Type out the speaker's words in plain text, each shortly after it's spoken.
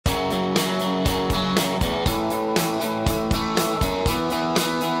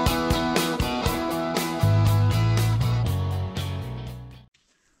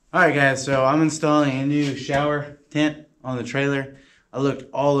Alright guys, so I'm installing a new shower tent on the trailer. I looked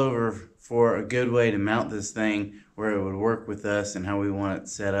all over for a good way to mount this thing where it would work with us and how we want it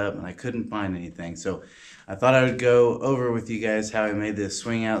set up, and I couldn't find anything. So I thought I would go over with you guys how I made this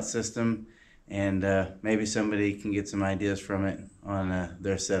swing out system, and maybe somebody can get some ideas from it on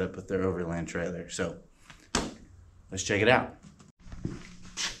their setup with their Overland trailer. So let's check it out.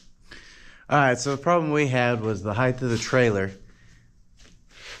 Alright, so the problem we had was the height of the trailer,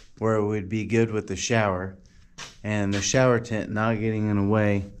 where it would be good with the shower, and the shower tent not getting in the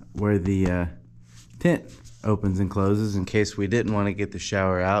way where the tent opens and closes in case we didn't want to get the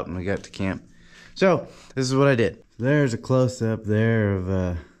shower out and we got to camp. So this is what I did. There's a close-up there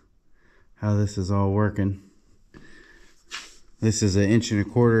of how this is all working. This is an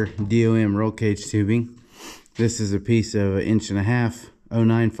 1.25 inch DOM roll cage tubing. This is a piece of 1.5 inch 0.9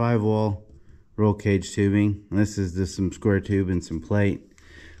 5-wall roll cage tubing. This is just some square tube and some plate.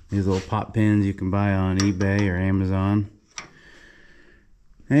 These little pop pins you can buy on eBay or Amazon.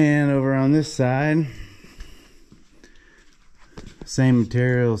 And over on this side, same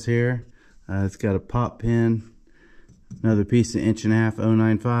materials here. It's got a pop pin, another piece of 1.5 inch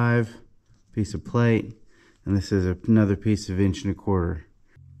 0.9 5, piece of plate, and this is another piece of 1.25 inch.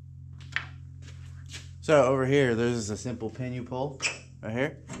 So over here, there's a simple pin you pull right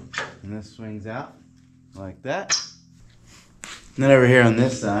here, and this swings out like that. And then over here on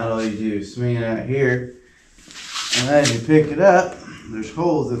this side, all you do is swing it out here, and as you pick it up, there's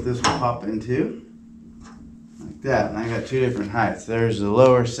holes that this will pop into, like that. And I got two different heights. There's the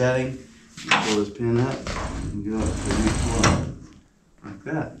lower setting. You pull this pin up and go up to the next one, like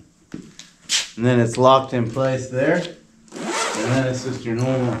that. And then it's locked in place there, and then it's just your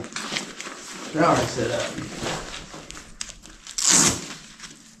normal shower setup.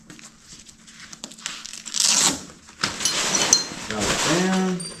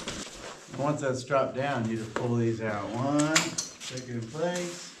 Down. Once that's dropped down, you just pull these out. One, click it in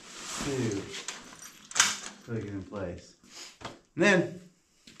place. Two, click it in place. And then,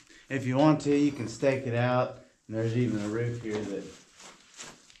 if you want to, you can stake it out. And there's even a roof here that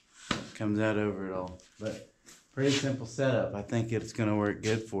comes out over it all. But pretty simple setup. I think it's going to work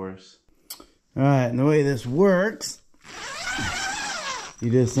good for us. Alright, and the way this works,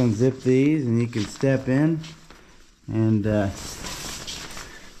 you just unzip these and you can step in, and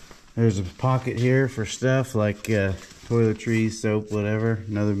there's a pocket here for stuff like toiletries, soap, whatever.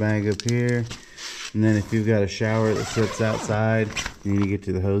 Another bag up here. And then if you've got a shower that sits outside, you need to get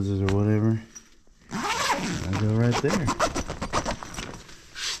to the hoses or whatever, I go right there.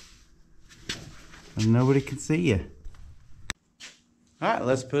 And nobody can see you. Alright,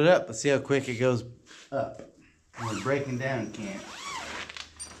 let's put it up. Let's see how quick it goes up. We're breaking down camp.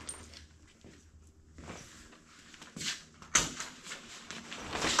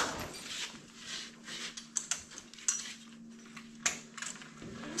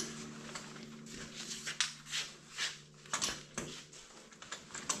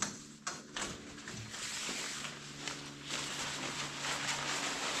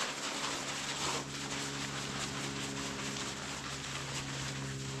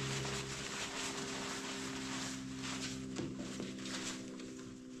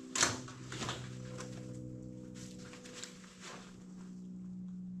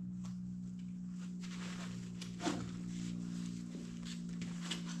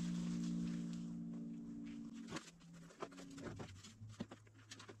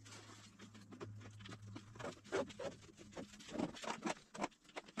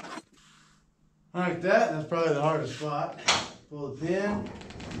 Like that, that's probably the hardest spot. Pull the pin,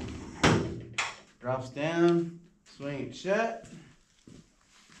 drops down, swing it shut,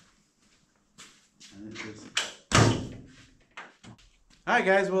 and it just... Alright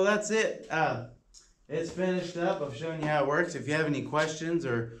guys, well that's it. It's finished up. I've shown you how it works. If you have any questions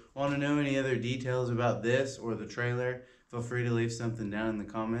or want to know any other details about this or the trailer, feel free to leave something down in the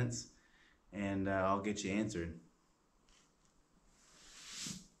comments, and I'll get you answered.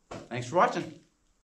 Thanks for watching.